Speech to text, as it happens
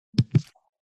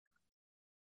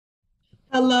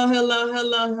Hello, hello,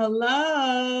 hello,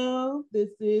 hello. This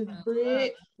is Hello.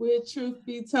 Britt with Truth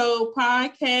Be Told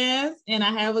podcast, and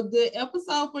I have a good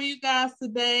episode for you guys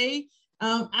today.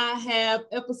 I have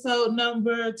episode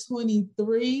number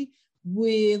 23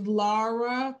 with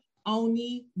Laura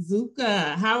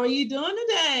Onizuka. How are you doing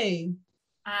today?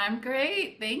 I'm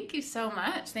great. Thank you so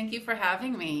much. Thank you for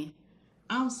having me.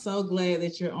 I'm so glad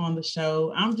that you're on the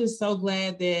show. I'm just so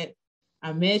glad that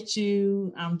I met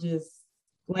you. I'm just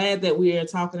glad that we are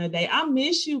talking today. I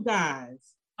miss you guys.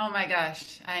 Oh my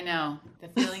gosh, I know. The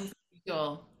feeling's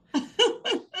mutual.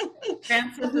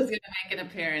 Francis is going to make an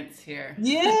appearance here.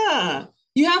 Yeah,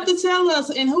 you have to tell us.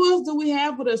 And who else do we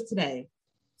have with us today?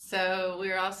 So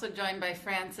we're also joined by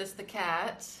Francis the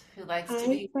cat, who likes to Hi,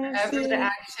 be wherever the Francis.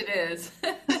 action is.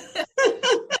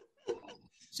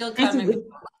 She'll come Francis, and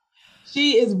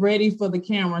she is ready for the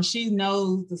camera. She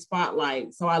knows the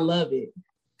spotlight, so I love it.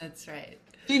 That's right.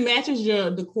 She matches your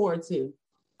decor too.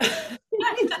 So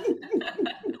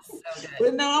But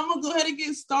good. no, I'm gonna go ahead and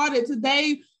get started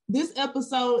today. This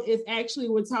episode is actually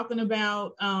we're talking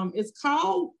about. It's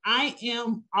called "I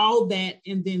Am All That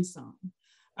and Then Some."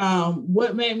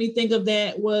 What made me think of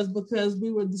that was because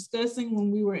we were discussing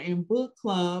when we were in book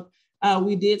club.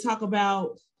 We did talk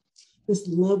about this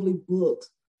lovely book.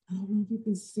 I don't know if you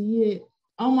can see it.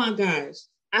 Oh my gosh.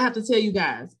 I have to tell you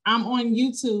guys, I'm on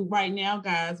YouTube right now,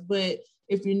 guys. But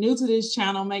if you're new to this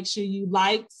channel, make sure you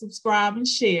like, subscribe, and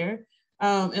share.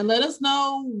 And let us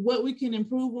know what we can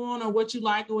improve on or what you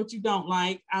like or what you don't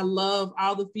like. I love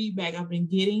all the feedback I've been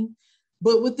getting.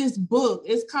 But with this book,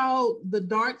 it's called The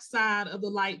Dark Side of the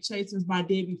Light Chasers by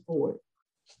Debbie Ford.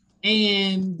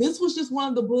 And this was just one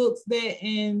of the books that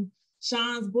in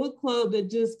Sean's book club that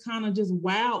just kind of just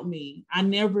wowed me. I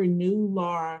never knew,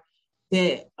 Laura,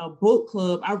 that a book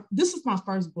club, this was my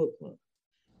first book club.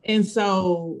 And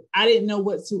so I didn't know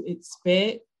what to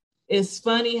expect. It's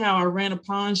funny how I ran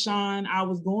upon Sean. I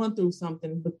was going through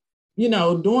something, but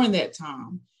during that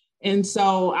time. And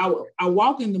so I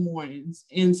walk in the mornings.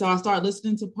 And so I started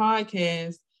listening to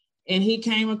podcasts. And he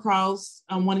came across,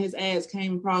 one of his ads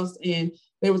came across, and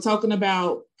they were talking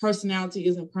about personality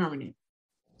isn't permanent.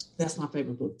 That's my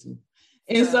favorite book too.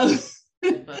 And So so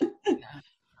good book. Yeah.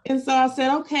 and so I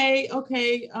said,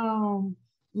 okay,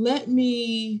 let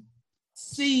me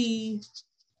see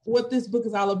what this book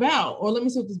is all about, or let me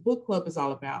see what this book club is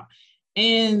all about.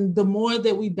 And the more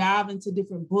that we dive into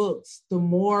different books, the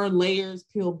more layers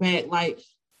peel back. Like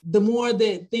the more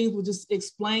that things will just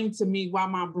explain to me why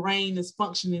my brain is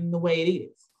functioning the way it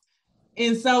is.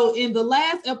 And so in the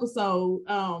last episode,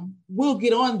 we'll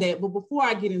get on that. But before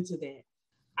I get into that,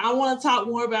 I want to talk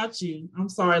more about you. I'm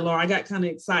sorry, Laura. I got kind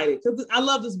of excited because I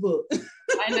love this book.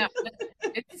 I know.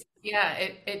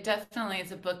 It definitely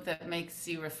is a book that makes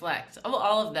you reflect. Oh,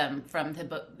 all of them from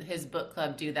his book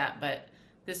club do that, but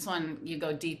this one you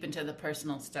go deep into the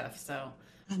personal stuff. So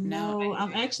I no, know.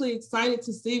 I'm actually excited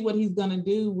to see what he's going to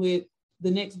do with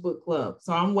the next book club.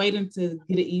 So I'm waiting to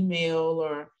get an email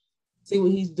or see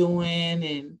what he's doing.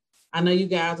 And I know you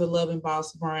guys are loving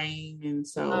Boss Brain. And oh,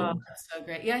 so, that's so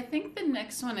great. Yeah, I think the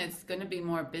next one is going to be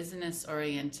more business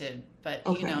oriented, but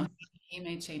okay. he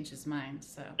may change his mind.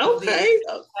 So it'll be Okay.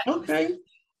 exciting to Okay. see.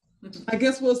 I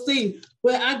guess we'll see.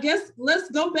 But I guess let's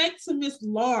go back to Miss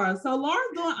Laura. So Laura's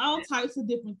doing all types of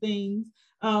different things.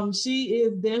 She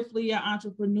is definitely an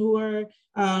entrepreneur.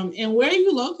 And where are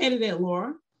you located at,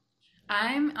 Laura?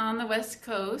 I'm on the West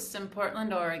Coast in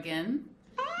Portland, Oregon,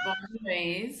 born and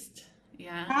raised.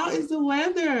 Yeah, How is the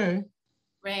weather?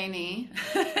 rainy.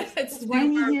 It's It's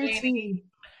raining super here rainy. too.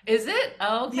 Is it?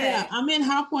 Oh, Yeah, okay. I'm in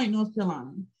High Point, North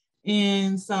Carolina.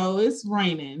 And so it's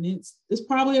raining. It's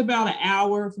probably about an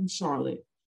hour from Charlotte.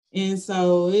 And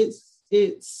so it's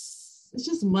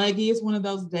just muggy. It's one of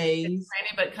those It's days. rainy,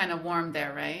 but kind of warm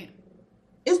there, right?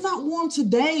 It's not warm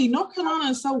today. North Carolina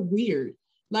is so weird.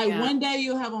 Like Yeah. one day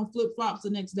you'll have on flip flops, the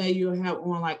next day you'll have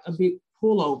on like a big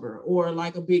pullover or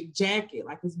like a big jacket.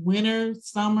 Like it's winter,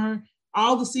 summer,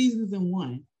 all the seasons in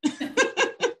one.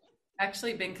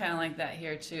 Actually been kind of like that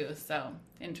here too. So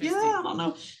Yeah, interesting. I don't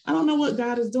know. I don't know what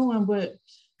God is doing, but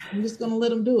I'm just gonna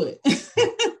let him do it.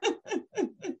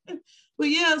 But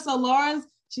yeah, so Laura's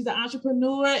she's an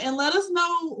entrepreneur, and let us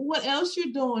know what else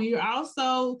you're doing. You're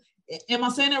also, am I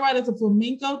saying that right? As a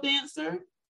flamenco dancer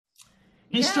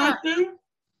Yeah, instructor.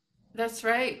 that's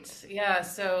right. Yeah,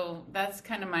 so that's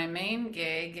kind of my main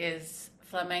gig is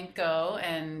flamenco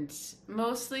and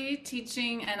mostly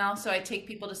teaching, and also I take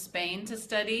people to Spain to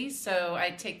study. So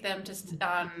I take them to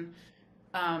on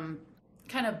um,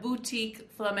 kind of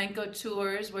boutique flamenco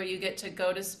tours where you get to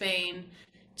go to Spain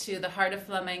to the heart of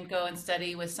flamenco and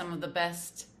study with some of the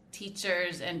best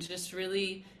teachers and just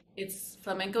really it's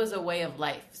flamenco is a way of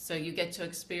life. So you get to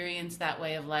experience that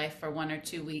way of life for 1 or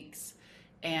 2 weeks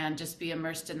and just be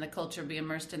immersed in the culture, be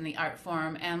immersed in the art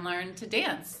form, and learn to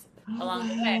dance Oh, along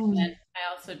the way. And wow. then I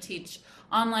also teach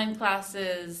online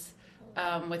classes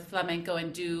with flamenco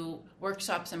and do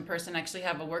workshops in person. I actually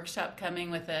have a workshop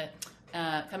coming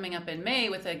up in May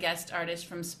with a guest artist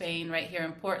from Spain right here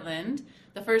in Portland.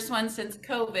 The first one since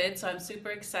COVID, so I'm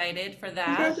super excited for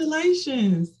that.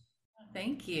 Congratulations.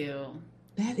 Thank you.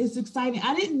 That is exciting.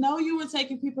 I didn't know you were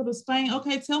taking people to Spain.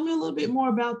 Okay, tell me a little bit more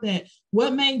about that.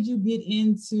 What made you get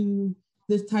into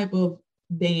this type of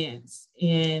dance,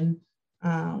 and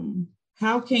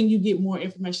how can you get more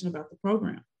information about the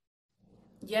program?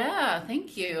 Yeah,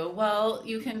 thank you. Well,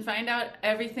 you can find out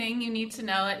everything you need to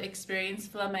know at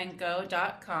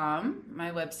experienceflamenco.com, my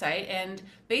website. And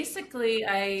basically,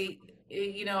 I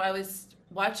was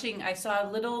watching, I saw a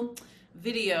little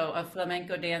video of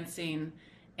flamenco dancing,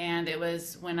 and it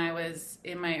was when I was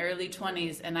in my early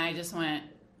 20s, and I just went,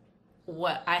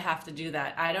 what I have to do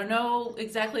that. I don't know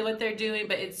exactly what they're doing,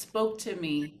 but it spoke to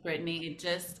me, Brittany.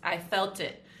 I felt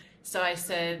it. So I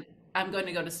said, I'm going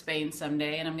to go to Spain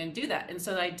someday and I'm going to do that. And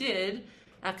so I did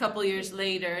a couple years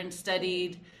later and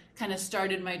studied, kind of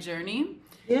started my journey.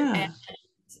 And Yeah.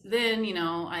 then,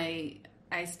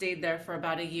 I stayed there for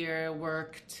about a year,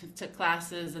 worked, took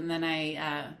classes, and then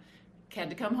I had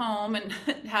to come home and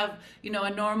have, a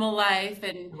normal life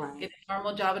and Right. get a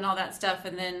normal job and all that stuff.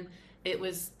 And then it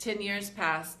was 10 years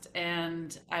passed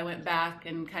and I went back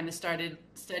and kind of started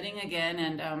studying again.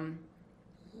 And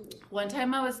one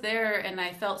time I was there and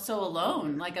I felt so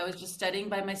alone, like I was just studying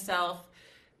by myself,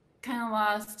 kind of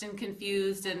lost and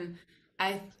confused. And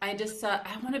I just thought,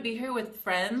 I want to be here with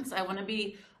friends. I want to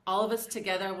be all of us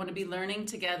together. I want to be learning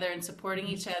together and supporting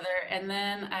each other. And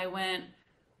then I went,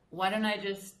 why don't I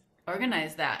just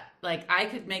organize that? Like I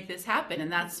could make this happen.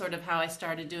 And that's sort of how I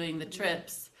started doing the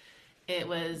trips. It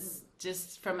was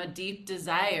just from a deep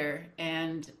desire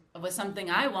and it was something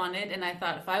I wanted. And I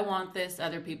thought, if I want this,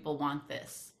 other people want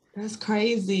this. That's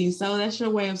crazy. So that's your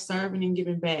way of serving and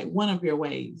giving back, one of your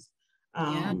ways.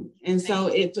 Yeah. And Thank so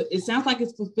it sounds like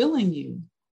it's fulfilling you.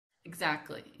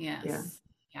 Exactly. Yeah. Yes.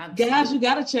 Guys, Absolutely. you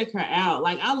gotta check her out.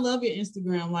 Like I love your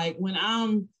Instagram. Like when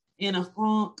I'm in a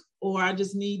funk or I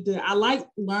just need to, I like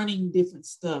learning different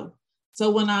stuff. So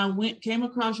when I came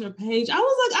across your page, I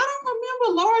was like, I don't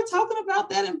remember Laura talking about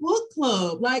that in book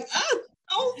club. Like I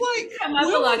was like, Come up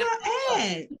where a lot was of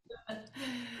I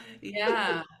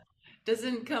yeah.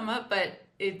 Doesn't come up, but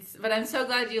I'm so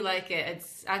glad you like it.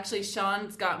 It's actually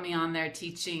Sean's got me on there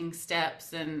teaching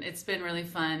steps and it's been really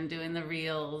fun doing the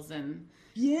reels and uh,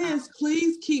 Yes,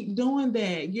 please keep doing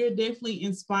that. You're definitely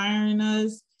inspiring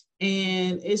us.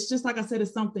 And it's just like I said,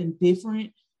 it's something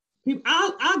different. People,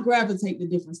 I gravitate to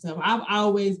different stuff. I've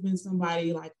always been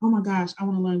somebody like, oh my gosh, I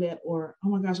want to learn that, or oh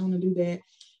my gosh, I want to do that.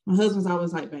 My husband's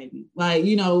always like, baby, like,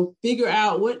 figure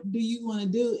out what do you want to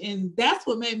do. And that's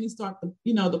what made me start the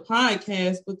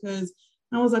podcast because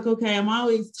I was like, okay, I'm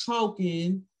always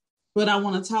talking, but I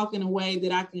want to talk in a way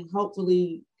that I can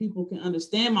hopefully people can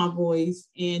understand my voice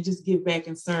and just give back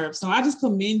and serve. So I just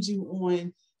commend you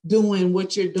on doing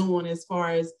what you're doing as far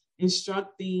as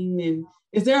instructing. And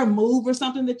is there a move or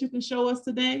something that you can show us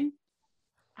today?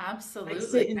 Like absolutely.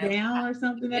 sitting down or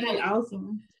something? That'd be Yeah.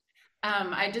 awesome.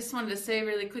 I just wanted to say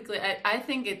really quickly, I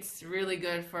think it's really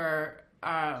good for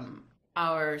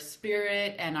our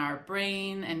spirit and our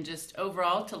brain and just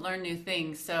overall to learn new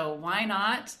things. So why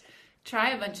not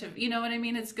try a bunch of, you know what I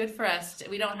mean? It's good for us.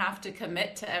 We don't have to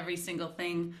commit to every single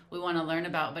thing we want to learn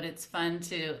about, but it's fun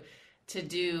to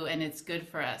do and it's good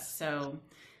for us. So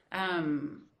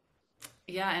um,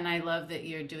 yeah, and I love that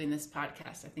you're doing this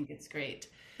podcast. I think it's great.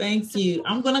 Thank So you.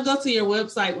 I'm gonna go to your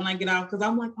website when I get off because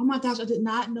I'm like, oh my gosh, I did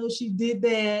not know she did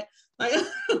that. Like, I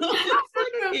so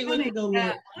can't wait to funny. go Yeah.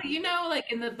 look. Well,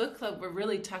 like in the book club, we're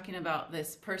really talking about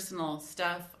this personal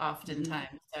stuff Mhm.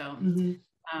 oftentimes. So, Mhm.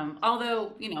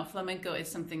 although, flamenco is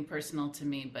something personal to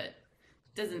me, but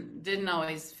didn't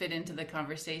always fit into the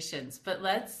conversations. But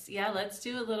let's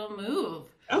do a little move.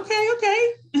 Okay,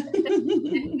 okay. And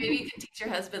maybe you can teach your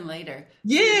husband later.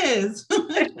 See if Yes.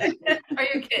 or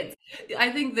your kids.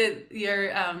 I think that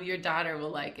your daughter will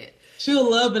like it. She'll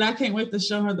love it. I can't wait to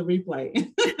show her the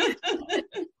replay.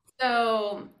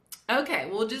 So, okay,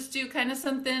 we'll just do kind of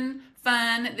something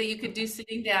fun that you could do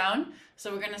sitting down.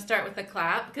 So we're going to start with a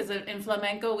clap because in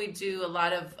flamenco we do a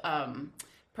lot of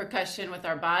percussion with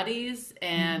our bodies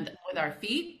and with our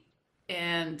feet,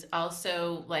 and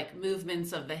also like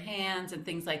movements of the hands and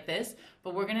things like this.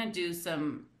 But we're going to do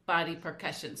some body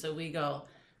percussion. So we go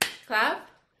clap,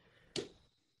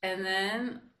 and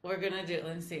then we're gonna do.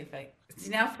 Let me see if I. See,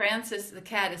 now Francis, the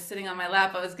cat, is sitting on my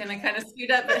lap. I was gonna kind of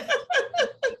speed up it.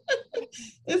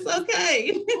 It's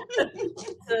okay.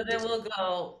 So then we'll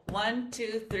go 1,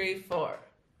 2, 3, 4.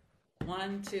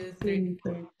 1, 2, 3. 2,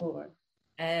 3, 4.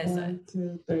 Esa. 1,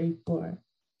 2, 3, 4.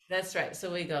 That's right.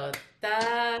 So we go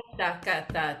da da ka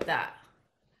da da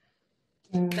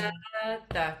da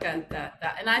da ka da da,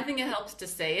 and I think it helps to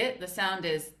say it. The sound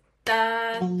is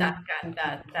da da ka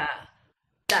da da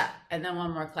da, and then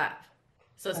one more clap.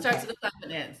 So it starts Okay. with a clap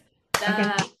and ends Okay.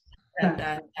 da da Da, da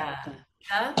da, da da,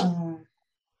 da. da,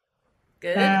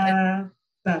 Good. And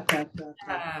da, da, da, da,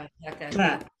 da, da da ka da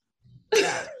da.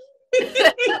 da.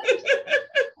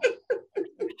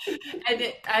 And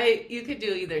you could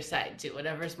do either side too,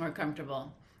 whatever's more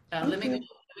comfortable. Okay. Let me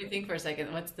think for a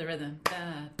second. What's the rhythm? Da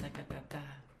da da da da.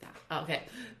 Da. Oh, okay.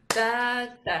 Da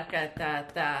da da da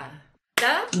da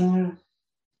da. Yeah.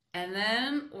 And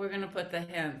then we're gonna put the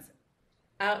hands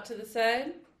out to the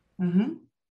side Uh-huh.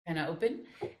 and open,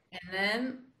 and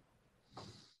then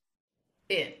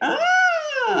in.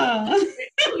 Ah.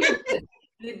 You're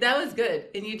good. That was good.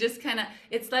 And you just kind of,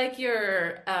 it's like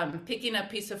you're picking a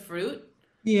piece of fruit,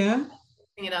 Yeah.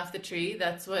 picking it off the tree.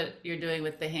 That's what you're doing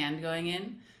with the hand going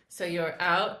in. So you're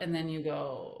out and then you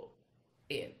go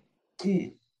in. Yeah.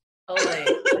 Ole.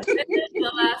 And then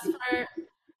the last part,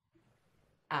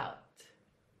 out.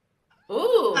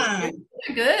 Ooh, Ah. you're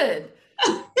doing good.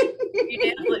 Your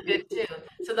nails look good too.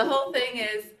 So the whole thing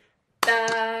is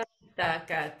da da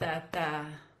ga da da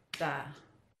da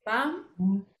bam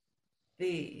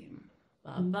theme.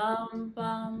 Ba bum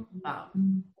bum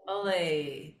bum.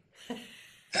 Ole.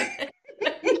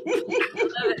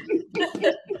 Love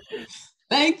it.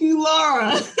 Thank you,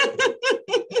 Laura.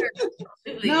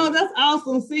 No, Absolutely. that's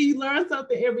awesome. See, you learn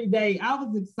something every day. I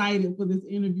was excited for this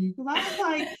interview because I was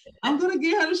like, I'm gonna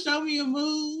get her to show me a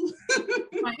move. Oh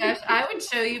my gosh, I would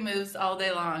show you moves all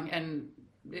day long, and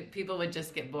people would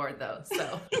just get bored though.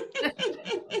 So,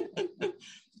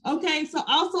 Okay, so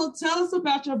also tell us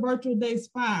about your virtual day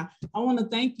spa. I want to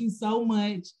thank you so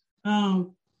much.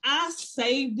 I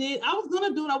saved it. I was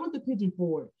gonna do it. I went to Pigeon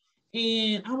Forward,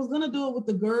 and I was gonna do it with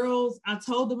the girls. I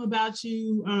told them about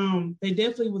you. They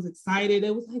definitely was excited.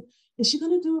 It was like, is she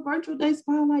gonna do a virtual day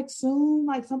spa like soon,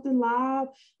 like something live?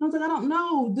 And I was like, I don't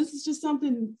know. This is just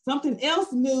something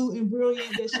else new and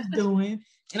brilliant that she's doing.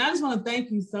 And I just want to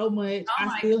thank you so much. oh I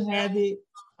my still have it.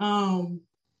 Um,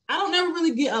 I don't never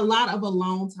really get a lot of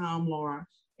alone time, Laura.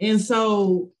 And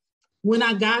so when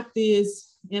I got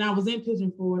this and I was in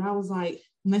Pigeon Forward, I was like,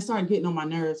 when they started getting on my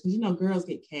nerves, because girls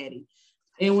get catty.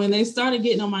 And when they started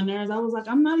getting on my nerves, I was like,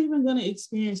 I'm not even going to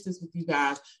experience this with you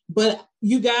guys, but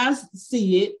you guys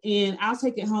see it and I'll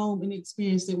take it home and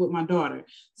experience it with my daughter.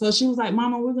 So she was like,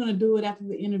 Mama, we're going to do it after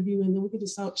the interview and then we could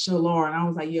just show Laura. And I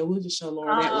was like, yeah, we'll just show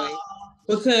Laura that way. God.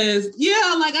 Because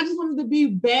yeah, like I just wanted to be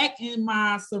back in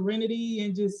my serenity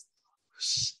and just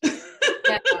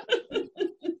Yeah,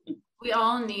 we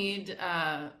all need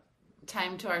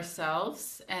time to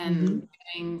ourselves mm-hmm. and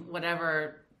doing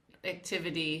whatever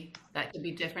activity that could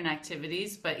be different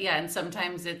activities. But yeah, and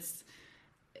sometimes it's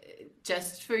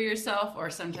just for yourself, or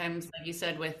sometimes, like you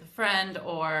said, with a friend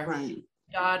or Right.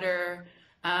 daughter.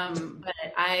 But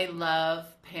I love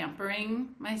pampering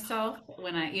myself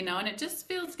when and it just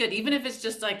feels good, even if it's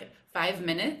just like 5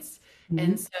 minutes.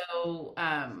 And Mm-hmm. so,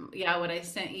 yeah, what I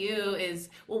sent you is,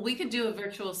 well, we could do a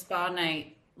virtual spa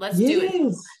night. Let's do it.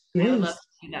 Yes, I would love yes,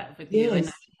 to do that with you. And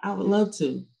yes. I would love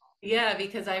to. yeah,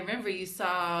 because I remember you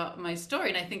saw my story,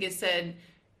 and I think it said,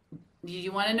 do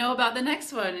you want to know about the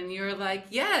next one? And you were like,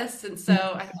 yes. And so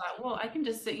I thought, well, I can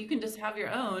just say, you can just have your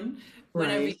own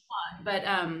whenever you Right. want.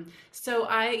 But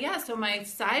so my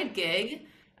side gig,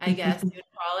 I guess you would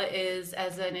call it, is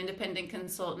as an independent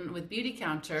consultant with Beauty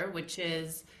Counter, which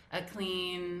is a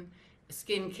clean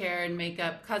skincare and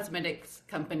makeup cosmetics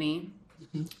company.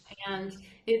 Mhm. And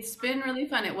it's been really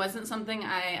fun. It wasn't something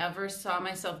I ever saw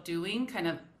myself doing, kind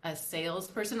of a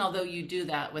salesperson, although you do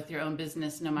that with your own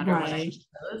business no matter what I Right.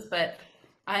 suppose. But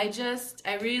I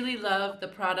really love the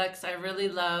products. I really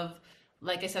love,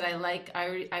 like I said,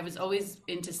 I was always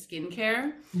into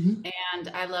skincare, Mhm. and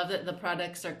I love that the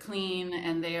products are clean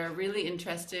and they are really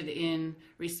interested in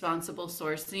responsible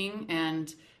sourcing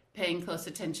and paying close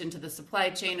attention to the supply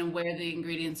chain and where the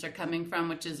ingredients are coming from,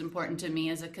 which is important to me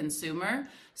as a consumer.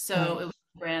 So Right. it was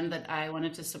a brand that I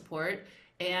wanted to support.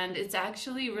 And it's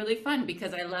actually really fun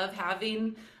because I love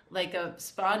having like a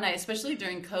spa night, especially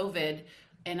during COVID.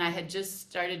 And I had just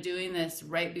started doing this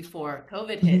right before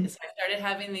COVID hit. Mhm. So I started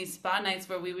having these spa nights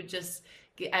where we would just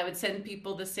I would send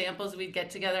people the samples. We'd get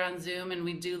together on Zoom and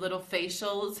we'd do little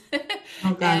facials. Oh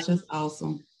And gosh, that's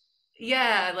awesome.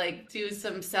 yeah, like do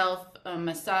some self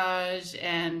massage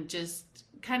and just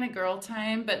kind of girl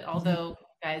time, but Mhm. although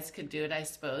guys could do it, I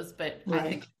suppose, but I Right.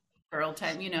 think girl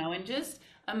time, and just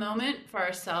a moment for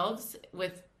ourselves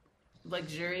with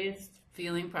luxurious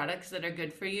feeling products that are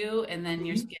good for you, and then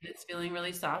your Mhm. skin is feeling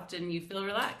really soft and you feel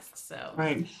relaxed. So,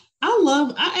 Right.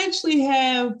 I actually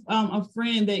have a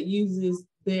friend that uses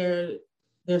their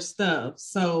stuff.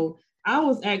 So I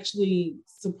was actually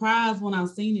surprised when I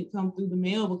seen it come through the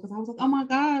mail because I was like, oh my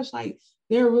gosh, like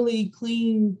they're really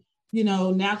clean,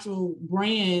 natural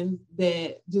brand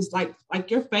that just like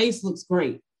your face looks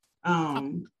great.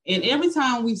 And you. every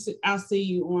time I see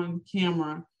you on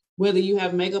camera, whether you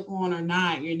have makeup on or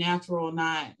not, you're natural or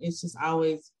not, it's just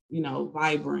always,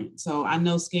 vibrant. So I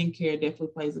know skincare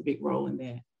definitely plays a big role in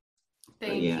that. But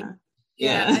Thank you. yeah,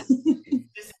 Yeah, yeah, it's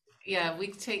just, yeah, we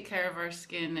take care of our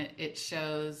skin. It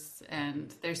shows, and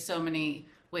there's so many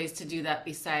ways to do that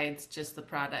besides just the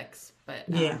products. yeah,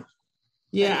 But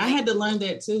yeah. I thank had to learn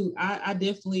that too. I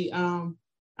definitely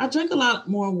I drink a lot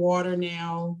more water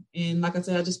now, and like I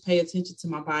said, I just pay attention to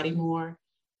my body more.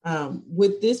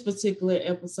 With this particular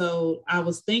episode, I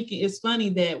was thinking it's funny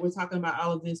that we're talking about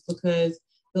all of this because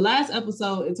the last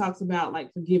episode it talks about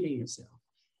like forgiving yourself.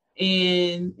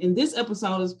 And in this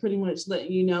episode is pretty much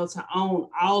letting you know to own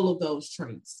all of those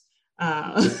traits.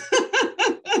 Uh,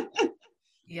 I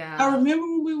yeah, remember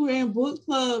when we were in book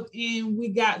club and we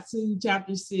got to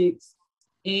chapter 6,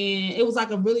 and it was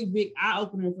like a really big eye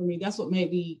opener for me. That's what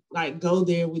made me like go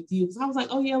there with you because I was like,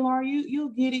 oh yeah, Laura, you'll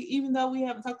get it. Even though we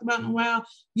haven't talked about it in a while,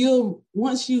 you'll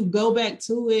once you go back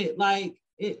to it, like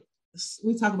it.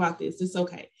 We talk about this. It's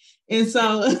okay. And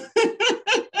so,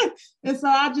 and so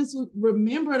I just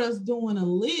remembered us doing a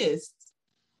list.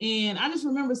 And I just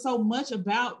remember so much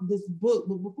about this book.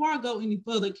 But before I go any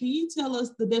further, can you tell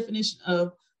us the definition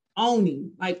of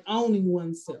owning, like owning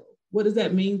oneself? What does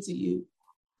that mean to you?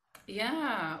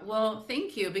 yeah. Well,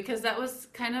 thank you because that was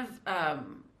kind of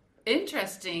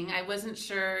interesting. I wasn't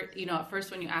sure, at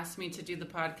first when you asked me to do the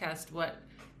podcast, what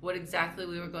exactly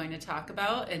we were going to talk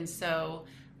about, and so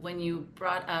when you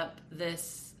brought up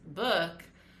this book.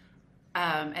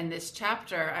 And this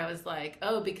chapter, I was like,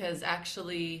 oh, because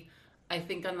actually, I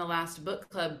think on the last book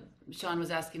club, Sean was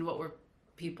asking what were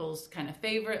people's kind of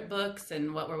favorite books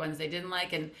and what were ones they didn't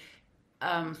like. And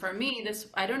for me, this,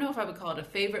 I don't know if I would call it a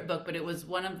favorite book, but it was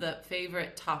one of the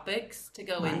favorite topics to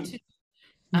go Right. into.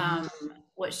 Mm-hmm. Um,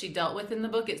 what she dealt with in the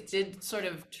book, it did sort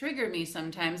of trigger me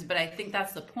sometimes, but I think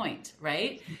that's the point,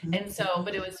 right? Mm-hmm. And so,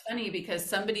 but it was funny because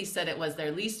somebody said it was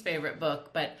their least favorite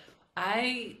book, but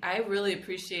I really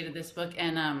appreciated this book,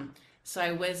 and so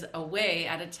I was away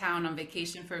out of town on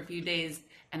vacation for a few days,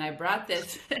 and I brought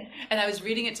this, and I was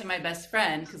reading it to my best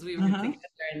friend because we were Uh-huh.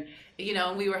 together,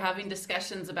 and we were having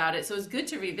discussions about it, so it was good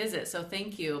to revisit. So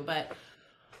thank you, but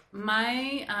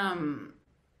my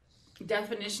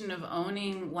definition of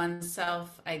owning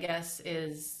oneself, I guess,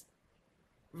 is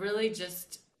really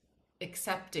just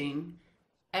accepting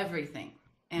everything.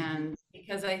 Mm-hmm. And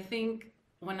because I think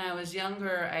when I was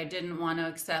younger, I didn't want to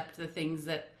accept the things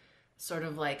that sort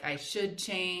of like I should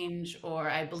change or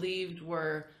I believed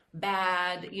were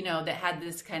bad, that had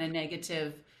this kind of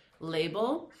negative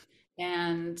label.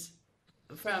 And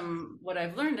from what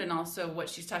I've learned and also what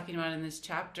she's talking about in this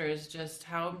chapter is just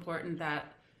how important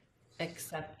that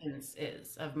acceptance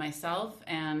is of myself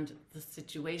and the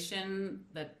situation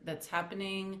that's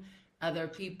happening, other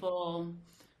people,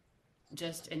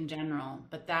 just in general.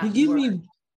 But You that give word, me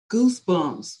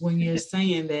goosebumps when you're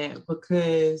saying that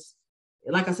because,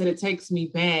 like I said, it takes me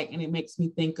back and it makes me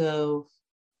think of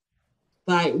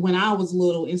like when I was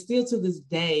little and still to this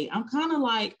day. I'm kind of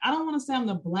like, I don't want to say I'm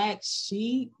the black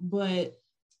sheep, but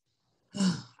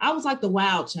I was like the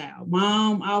wild child.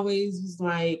 Mom always was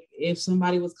like, if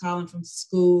somebody was calling from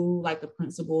school, like the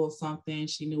principal or something,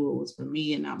 she knew it was for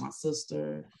me and not my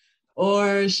sister.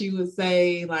 Or she would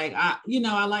say, like, I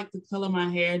like to color my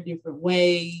hair different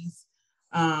ways.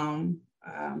 I'm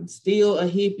still a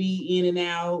hippie in and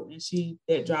out, and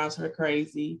that drives her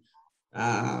crazy.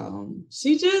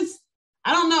 She just,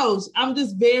 I don't know. I've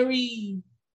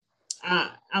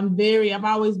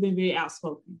always been very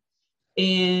outspoken.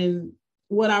 And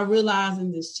what I realized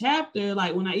in this chapter,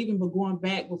 like when I even been going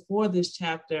back before this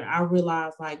chapter, I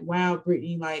realized like, wow,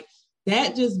 Brittany, like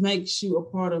that just makes you a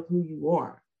part of who you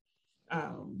are.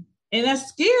 And that's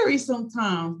scary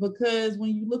sometimes because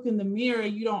when you look in the mirror,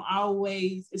 you don't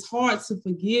always, it's hard to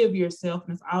forgive yourself.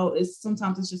 And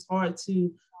sometimes it's just hard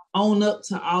to own up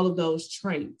to all of those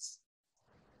traits.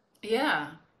 yeah,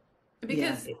 Yeah.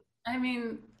 because I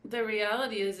mean, the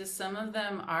reality is some of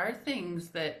them are things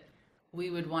that we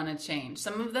would want to change.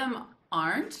 Some of them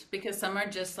aren't because some are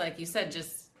just like you said,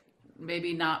 just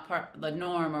maybe not part the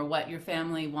norm or what your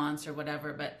family wants or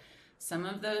whatever, but some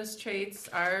of those traits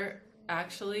are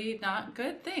actually not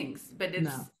good things.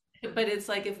 No, But it's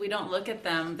like if we don't look at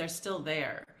them, they're still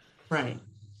there. right.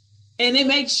 And it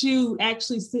makes you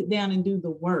actually sit down and do the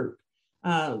work.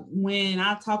 When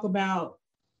I talk about,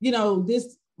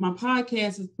 this, my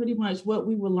podcast is pretty much what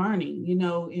we were learning,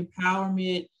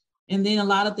 empowerment. And then a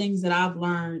lot of things that I've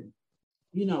learned,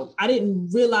 I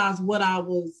didn't realize what I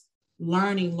was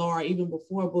learning, Laura, even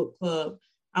before book club.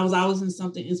 I was always in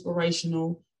something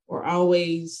inspirational or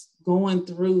always going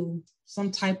through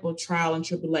some type of trial and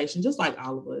tribulation, just like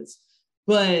all of us.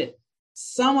 But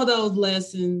some of those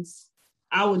lessons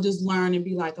I would just learn and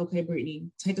be like, okay, Brittany,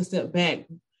 take a step back.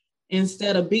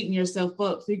 Instead of beating yourself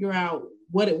up, figure out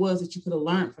what it was that you could have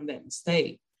learned from that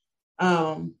mistake.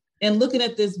 And looking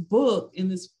at this book in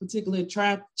this particular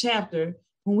chapter,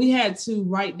 when we had to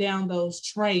write down those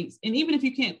traits, and even if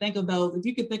you can't think of those, if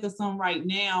you could think of some right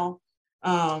now,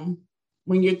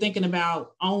 when you're thinking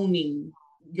about owning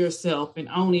yourself and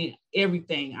owning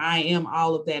everything, I am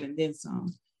all of that and then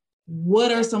some.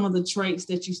 What are some of the traits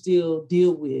that you still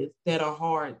deal with that are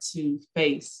hard to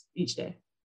face each day?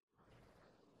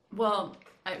 Well,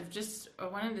 I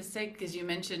wanted to say, because you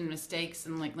mentioned mistakes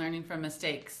and like learning from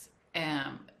mistakes.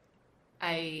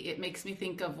 It makes me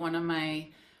think of one of my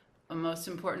most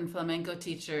important flamenco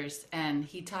teachers, and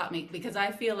he taught me, because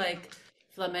I feel like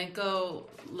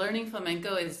learning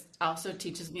flamenco is also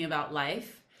teaches me about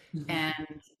life. Mm-hmm.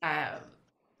 And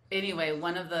anyway,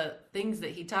 one of the things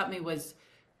that he taught me was,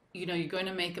 you're going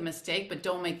to make a mistake, but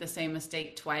don't make the same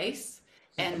mistake twice.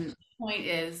 And the point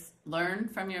is learn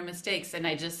from your mistakes. And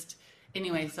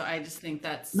so I just think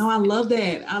that's. No, I love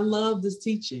that. I love this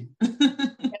teaching.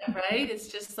 Right? It's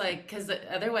just like, because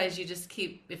otherwise you just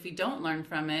keep, if we don't learn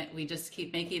from it, we just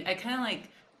keep I kind of like,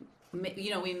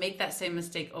 we make that same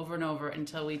mistake over and over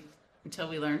until we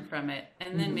learn from it.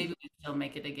 And then maybe we still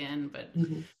make it again.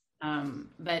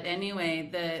 But anyway,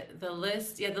 the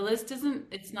list, the list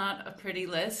it's not a pretty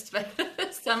list, but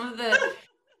some of the,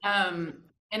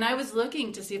 and I was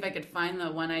looking to see if I could find the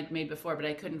one I'd made before, but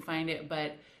I couldn't find it.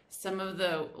 But some of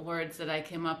the words that I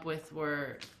came up with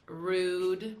were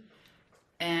rude.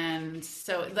 And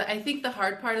so I think the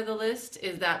hard part of the list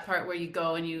is that part where you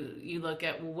go and you look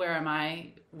at, well, where am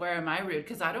I rude?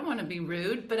 Because I don't want to be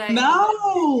rude, but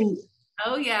No.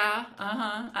 Oh yeah,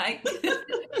 I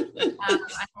I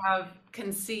have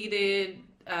conceited,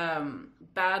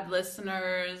 bad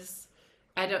listeners.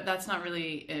 I don't. That's not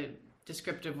really a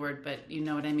descriptive word, but you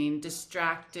know what I mean.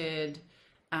 Distracted,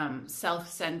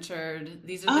 self-centered.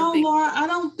 These are the things. Laura, I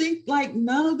don't think like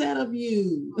none of that of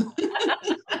you.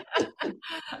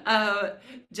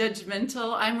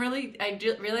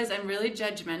 Judgmental. Realize I'm really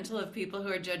judgmental of people who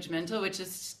are judgmental, which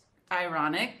is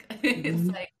ironic.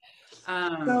 It's like.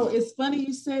 So it's funny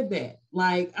you said that.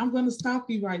 Like, I'm going to stop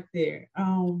you right there.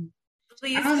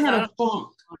 Please, I had a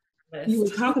funk. You were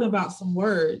talking about some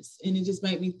words, and it just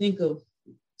made me think of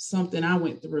something I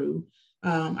went through.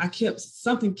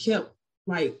 Something kept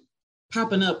like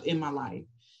popping up in my life,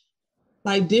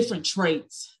 like different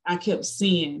traits I kept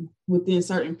seeing within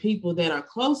certain people that are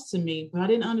close to me, but I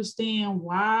didn't understand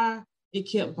why it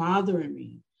kept bothering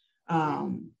me.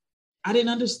 I didn't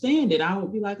understand it. I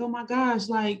would be like, oh my gosh,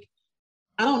 like,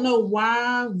 I don't know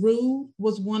why rude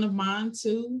was one of mine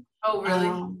too. Oh,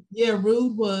 really? Yeah,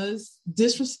 rude was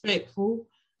disrespectful,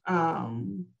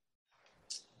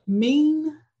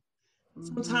 mean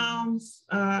sometimes.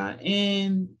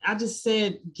 And I just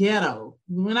said ghetto.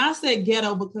 When I said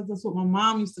ghetto, because that's what my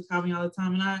mom used to call me all the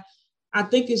time. And I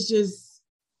think it's just,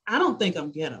 I don't think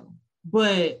I'm ghetto.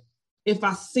 But if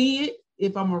I see it,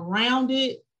 if I'm around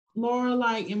it, Laura,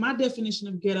 like in my definition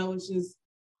of ghetto, it's just,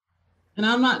 and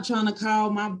I'm not trying to call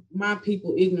my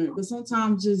people ignorant, but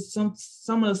sometimes just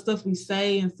some of the stuff we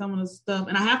say and some of the stuff,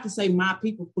 and I have to say my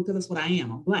people because that's what I am.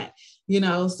 I'm Black,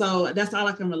 so that's all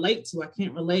I can relate to. I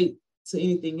can't relate to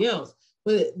anything else,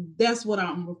 but that's what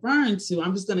I'm referring to.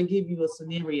 I'm just going to give you a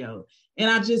scenario.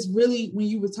 And I just really, when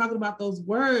you were talking about those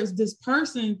words, this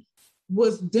person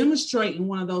was demonstrating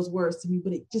one of those words to me,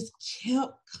 but it just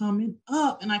kept coming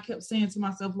up. And I kept saying to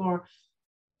myself, Laura,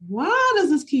 why does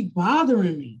this keep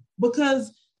bothering me?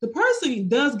 Because the person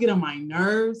does get on my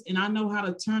nerves, and I know how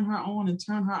to turn her on and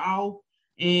turn her off.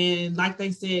 And like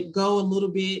they said, go a little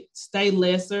bit, stay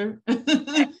lesser.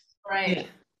 Right. Yeah,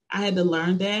 I had to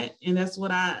learn that. And that's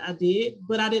what I did.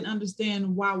 But I didn't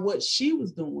understand why what she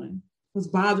was doing was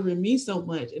bothering me so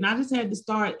much. And I just had to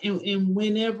start. And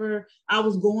whenever I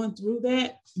was going through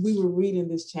that, we were reading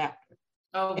this chapter.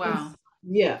 Oh, wow.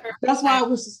 And yeah. Perfect. That's why it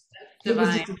was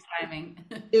divine timing.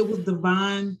 It was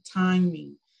divine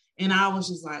timing. And I was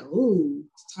just like, ooh,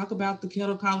 talk about the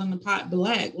kettle calling the pot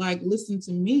black. Like, listen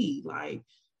to me. Like,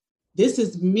 this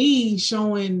is me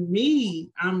showing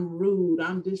me I'm rude,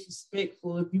 I'm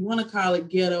disrespectful. If you want to call it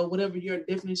ghetto, whatever your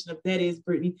definition of that is,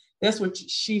 Brittany, that's what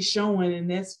she's showing. And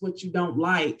that's what you don't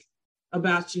like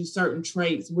about you, certain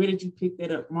traits. Where did you pick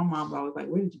that up? My mom always like,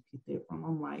 where did you pick that from?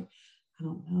 I'm like, I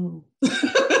don't know.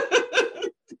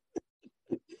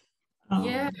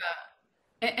 Yeah.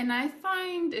 And I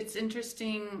find it's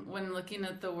interesting when looking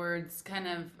at the words kind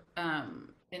of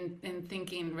in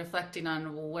thinking, reflecting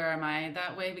on, well, where am I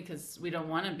that way? Because we don't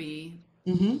want to be,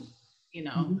 Mm-hmm, you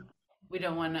know, mm-hmm. we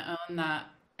don't want to own that.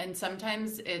 And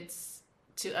sometimes it's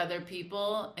to other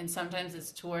people and sometimes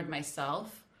it's toward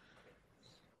myself,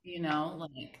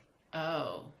 like,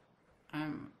 oh,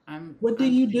 What do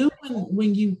I'm you do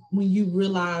when you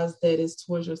realize that it's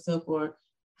towards yourself, or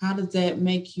how does that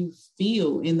make you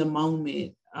feel in the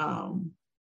moment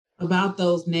about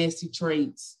those nasty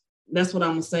traits? That's what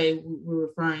I'm gonna say we're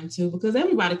referring to, because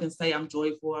everybody can say I'm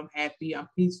joyful, I'm happy, I'm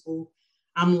peaceful,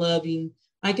 I'm loving.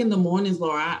 Like in the mornings,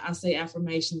 Laura, I say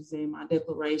affirmations in my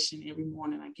declaration every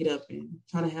morning. I get up and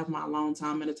try to have my alone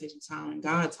time, meditation time, and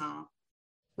God time.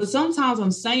 But sometimes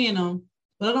I'm saying them,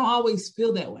 but I don't always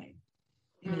feel that way.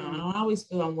 I mm, don't always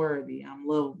feel I'm worthy, I'm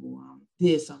lovable, I'm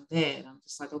this, I'm that. I'm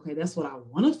just like, okay, that's what I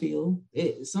want to feel.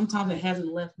 Sometimes it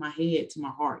hasn't left my head to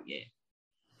my heart yet.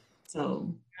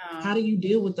 So yeah. how do you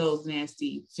deal with those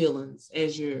nasty feelings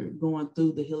as you're going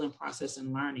through the healing process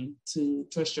and learning to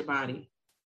trust your body?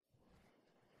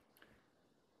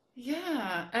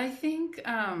 Yeah, I think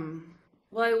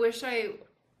well, I wish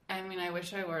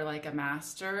I were like a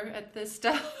master at this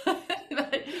stuff.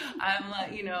 But I'm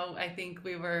like, I think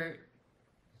we were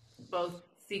both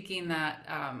seeking that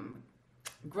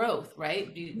growth,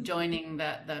 right? Joining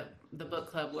the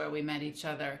book club where we met each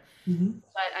other. Mm-hmm.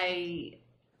 But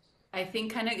I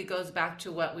think kind of it goes back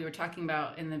to what we were talking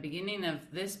about in the beginning of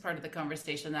this part of the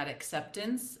conversation, that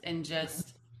acceptance and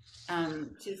just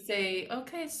to say,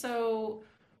 okay, so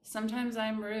sometimes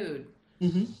I'm rude,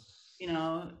 Mm-hmm.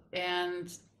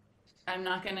 and I'm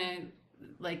not gonna,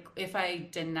 like, if I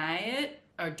deny it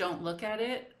or don't look at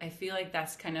it, I feel like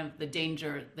that's kind of the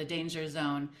danger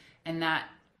zone, and that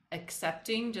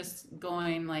accepting, just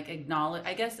going like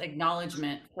I guess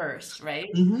acknowledgement first,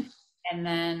 right? Mm-hmm. And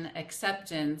then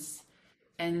acceptance,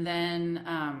 and then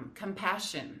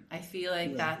compassion. I feel like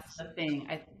Yeah. that's the thing.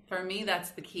 For me, that's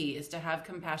the key, is to have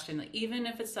compassion, like, even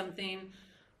if it's something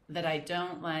that I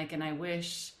don't like and I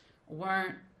wish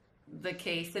weren't the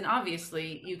case. And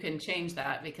obviously, you can change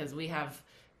that because we have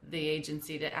the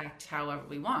agency to act however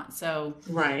we want. So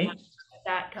Right.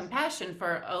 that compassion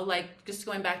for, oh, like, just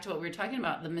going back to what we were talking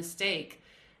about, the mistake,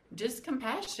 just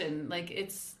compassion, like,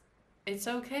 it's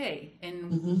okay,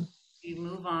 and Mm-hmm. we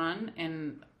move on,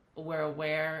 and we're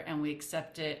aware, and we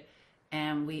accept it,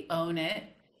 and we own it,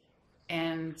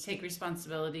 and take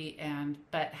responsibility, and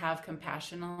but have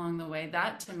compassion along the way.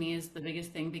 That to me is the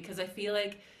biggest thing, because I feel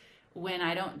like when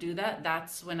I don't do that,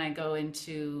 that's when I go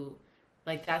into,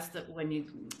 like, that's the when you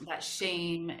that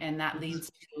shame, and that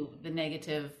leads to the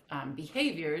negative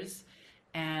behaviors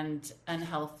and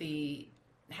unhealthy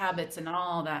habits and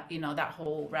all that, that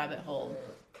whole rabbit hole.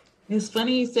 It's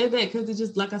funny you said that, because it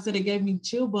just, like I said, it gave me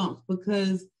chill bumps,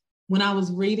 because when I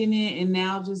was reading it and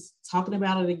now just talking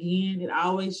about it again, it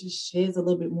always just sheds a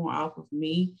little bit more off of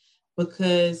me,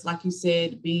 because like you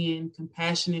said, being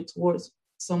compassionate towards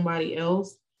somebody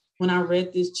else. When I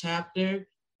read this chapter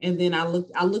and then I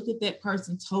looked at that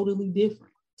person totally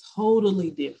different,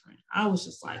 totally different. I was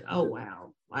just like, oh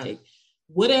wow, like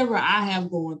whatever I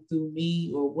have going through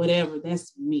me or whatever,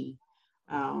 that's me.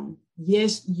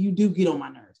 Yes, you do get on my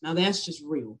nerves. Now that's just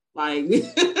real. Like you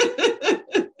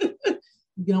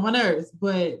get on my nerves,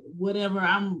 but whatever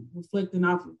I'm reflecting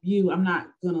off of you, I'm not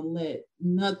gonna let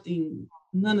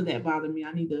none of that bother me.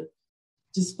 I need to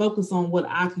just focus on what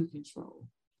I can control.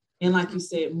 And like you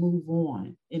said, move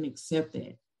on and accept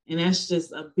that. And that's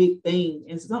just a big thing.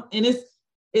 And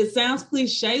it sounds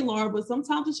cliche, Laura, but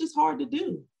sometimes it's just hard to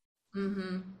do.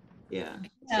 Mm-hmm. Yeah,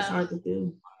 it's just Yeah. hard to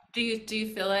do. Do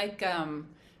you feel like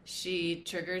she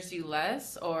triggers you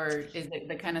less, or is it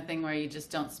the kind of thing where you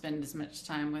just don't spend as much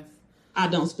time with? I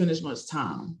don't spend as much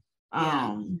time.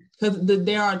 Yeah. Because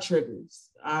there are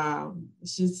triggers.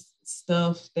 It's just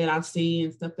stuff that I see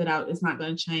and stuff that it's not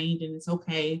going to change, and it's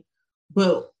okay.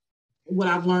 But what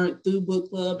I've learned through book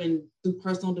club and through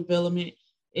personal development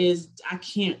is I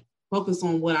can't focus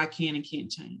on what I can and can't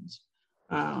change.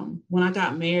 When I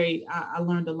got married, I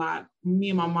learned a lot. Me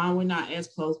and my mom, we're not as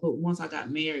close, but once I got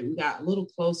married, we got a little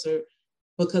closer,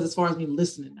 because as far as me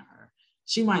listening to her,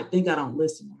 she might think I don't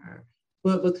listen to her,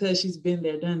 but because she's been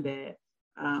there, done that,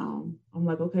 I'm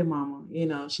like, okay,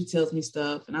 mama, she tells me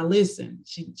stuff and I listen.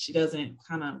 She doesn't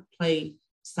kind of play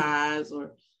sides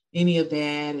or any of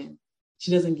that. And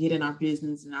she doesn't get in our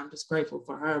business. And I'm just grateful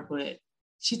for her. But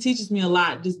she teaches me a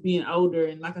lot just being older.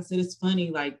 And like I said, it's funny,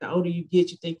 like the older you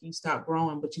get, you think you stop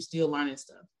growing, but you're still learning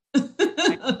stuff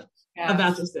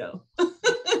about yourself.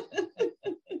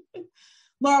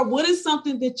 Laura, what is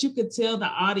something that you could tell the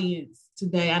audience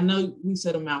today? I know we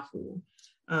said a mouthful.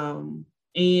 I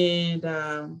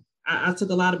took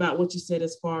a lot about what you said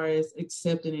as far as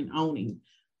accepting and owning.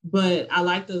 But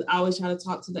I always try to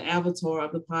talk to the avatar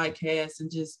of the podcast and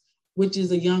just, which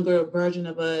is a younger version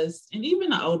of us and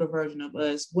even an older version of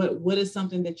us. What is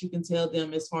something that you can tell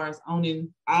them as far as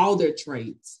owning all their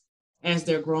traits as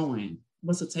they're growing?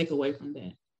 What's the takeaway from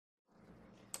that?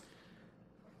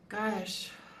 Gosh.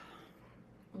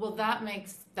 Well, that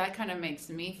kind of makes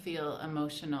me feel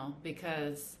emotional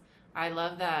because I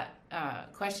love that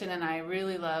question, and I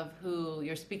really love who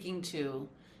you're speaking to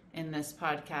in this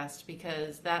podcast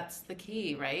because that's the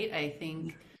key, right? I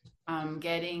think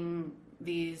getting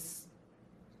these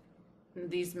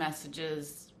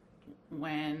messages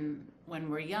when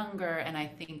we're younger, and I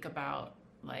think about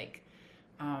like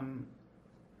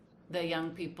the young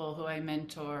people who I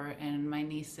mentor and my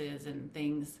nieces and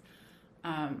things.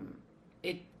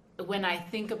 When I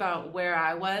think about where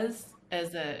I was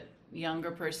as a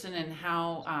younger person and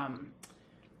how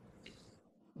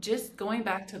just going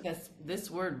back to this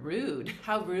word rude,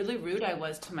 how really rude I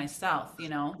was to myself,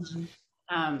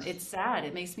 it's sad.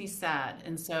 It makes me sad.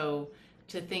 And so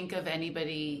to think of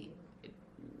anybody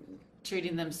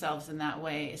treating themselves in that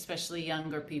way, especially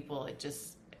younger people,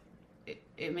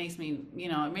 it makes me,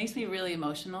 it makes me really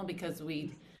emotional because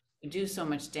we do so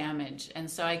much damage. And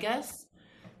so I guess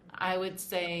I would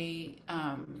say,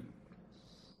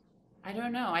 I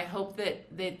don't know. I hope that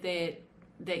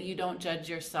you don't judge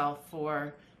yourself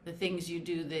for the things you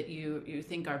do that you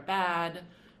think are bad,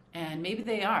 and maybe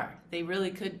they are. They really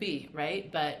could be,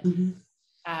 right? But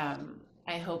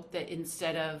I hope that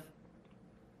instead of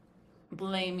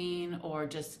blaming or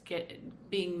just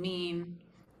being mean,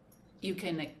 you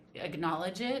can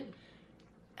acknowledge it,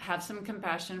 have some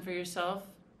compassion for yourself,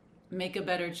 make a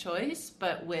better choice,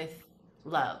 but with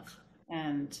love.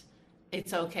 And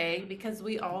it's okay because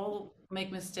we all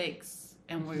make mistakes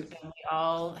and we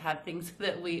all have things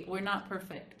that we're not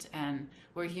perfect and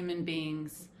we're human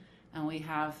beings and we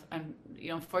have,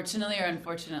 fortunately or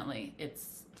unfortunately,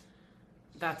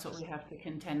 that's what we have to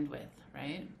contend with,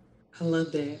 right? I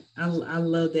love that. I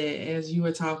love that. As you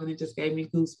were talking, it just gave me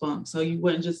goosebumps. So you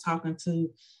weren't just talking to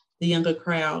the younger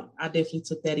crowd. I definitely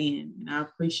took that in, and I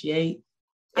appreciate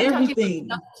everything.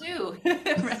 I'm talking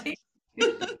about myself too, right?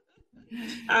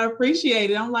 I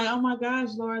appreciate it. I'm like, oh my gosh,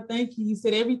 Laura, thank you. You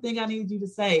said everything I needed you to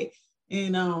say.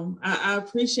 And I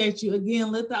appreciate you.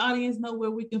 Again, let the audience know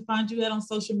where we can find you at on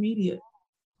social media.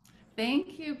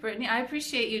 Thank you, Brittany. I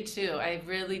appreciate you too. I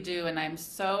really do. And I'm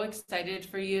so excited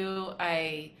for you.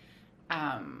 I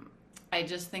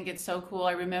just think it's so cool.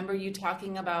 I remember you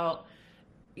talking about,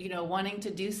 wanting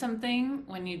to do something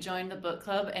when you joined the book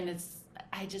club. And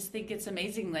I just think it's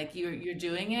amazing. Like you're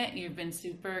doing it. You've been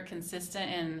super consistent.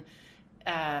 And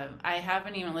I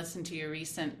haven't even listened to your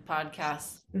recent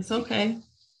podcasts. It's okay.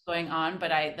 Going on,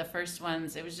 but the first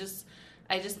ones,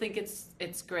 I just think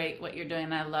it's great what you're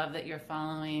doing. I love that you're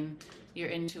following your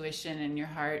intuition and your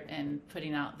heart and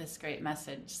putting out this great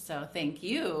message. So thank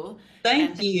you.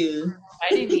 Thank you for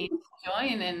inviting me to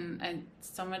join, and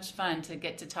it's so much fun to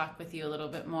get to talk with you a little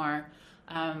bit more.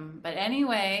 But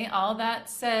anyway, all that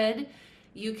said,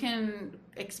 you can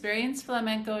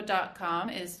experienceflamenco.com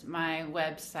is my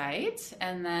website.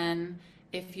 And then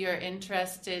if you're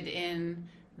interested in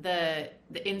the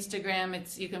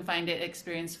Instagram, you can find it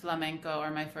Experience Flamenco or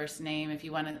my first name if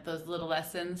you want those little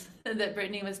lessons that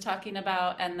Brittany was talking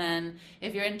about. And then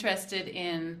if you're interested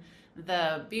in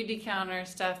the beauty counter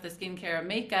stuff, the skincare,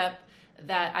 makeup,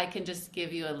 that I can just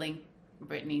give you a link,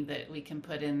 Brittany, that we can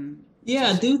put in.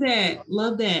 Yeah, do that.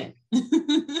 Love that.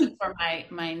 For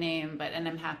my name, and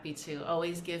I'm happy to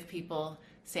always give people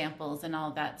samples and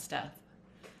all that stuff.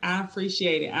 I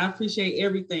appreciate it. I appreciate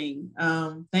everything.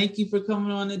 Thank you for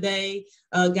coming on today.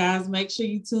 Guys, make sure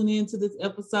you tune in to this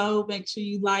episode. Make sure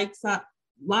you like,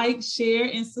 share,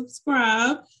 and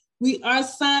subscribe. We are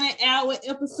signing out with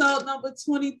episode number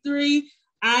 23.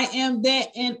 I am that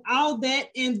and all that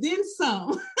and then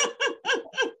some.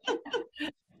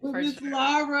 With Miss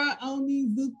Laura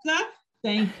Onizuka.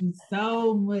 Thank you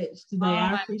so much today.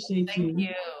 I appreciate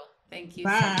you. Thank you.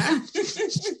 Bye. So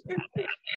much.